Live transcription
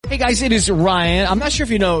Hey guys, it is Ryan. I'm not sure if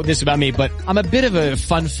you know this about me, but I'm a bit of a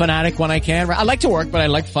fun fanatic when I can. I like to work, but I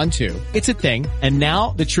like fun too. It's a thing. And now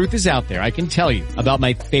the truth is out there. I can tell you about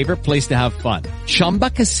my favorite place to have fun. Chumba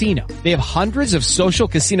Casino. They have hundreds of social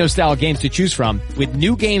casino style games to choose from with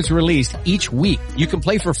new games released each week. You can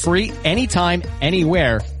play for free anytime,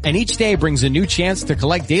 anywhere. And each day brings a new chance to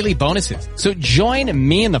collect daily bonuses. So join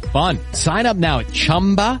me in the fun. Sign up now at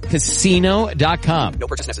ChumbaCasino.com. No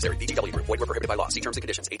purchase necessary. VGW Group. Void where prohibited by law. See terms and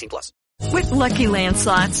conditions. 18+. With Lucky Land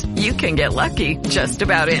Slots, you can get lucky just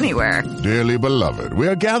about anywhere. Dearly beloved, we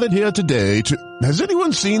are gathered here today to... Has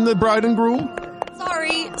anyone seen the bride and groom?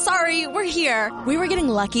 Sorry, we're here. We were getting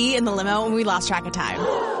lucky in the limo and we lost track of time.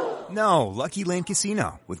 No, Lucky Land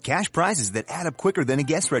Casino, with cash prizes that add up quicker than a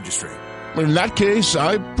guest registry. In that case,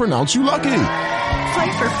 I pronounce you lucky.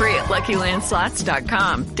 Play for free at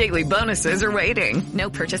LuckyLandSlots.com. Daily bonuses are waiting. No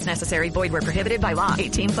purchase necessary. Void where prohibited by law.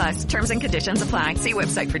 18+. Terms and conditions apply. See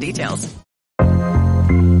website for details.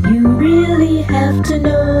 You really have to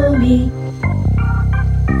know me.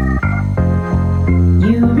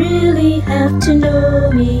 You really have to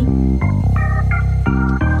know me.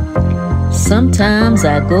 Sometimes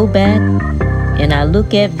I go back and I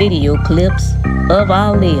look at video clips of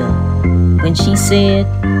Aaliyah when she said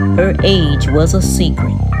her age was a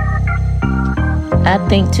secret. I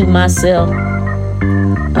think to myself,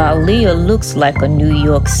 Aaliyah looks like a New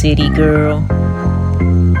York City girl.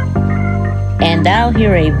 And I'll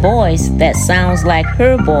hear a voice that sounds like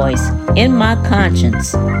her voice in my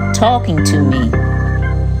conscience talking to me.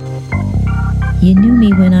 You knew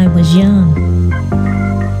me when I was young.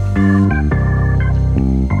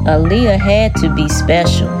 Aaliyah had to be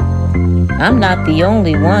special. I'm not the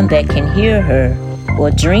only one that can hear her, or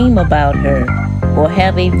dream about her, or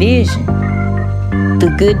have a vision. The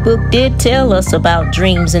good book did tell us about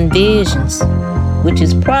dreams and visions, which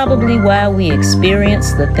is probably why we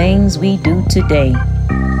experience the things we do today.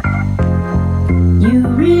 You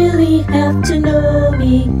really have to know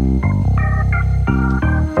me.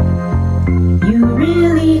 You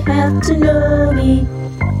really have to know me.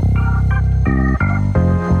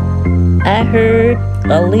 I heard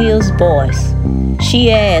Aaliyah's voice.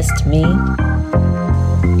 She asked me,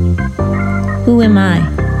 "Who am I?"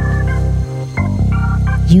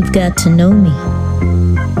 You've got to know me.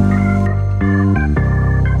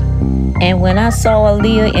 And when I saw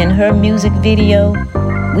Aaliyah in her music video,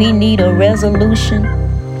 We Need a Resolution,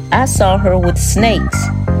 I saw her with snakes.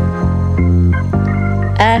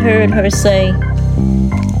 I heard her say,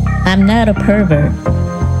 "I'm not a pervert."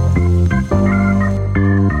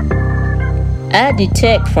 I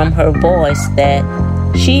detect from her voice that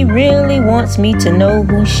she really wants me to know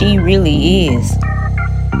who she really is.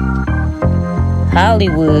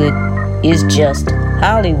 Hollywood is just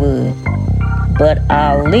Hollywood, but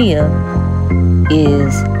Aaliyah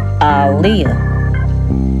is Aaliyah.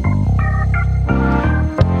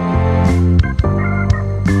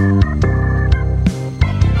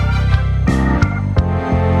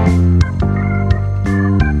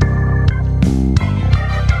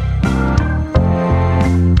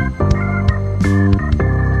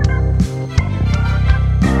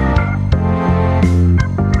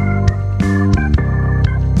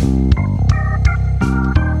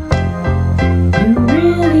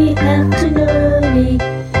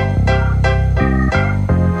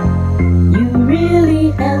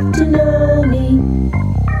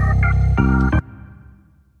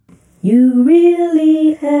 You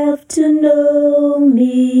really have to know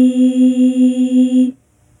me.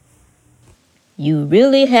 You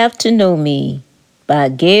Really Have to Know Me by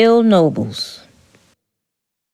Gail Nobles.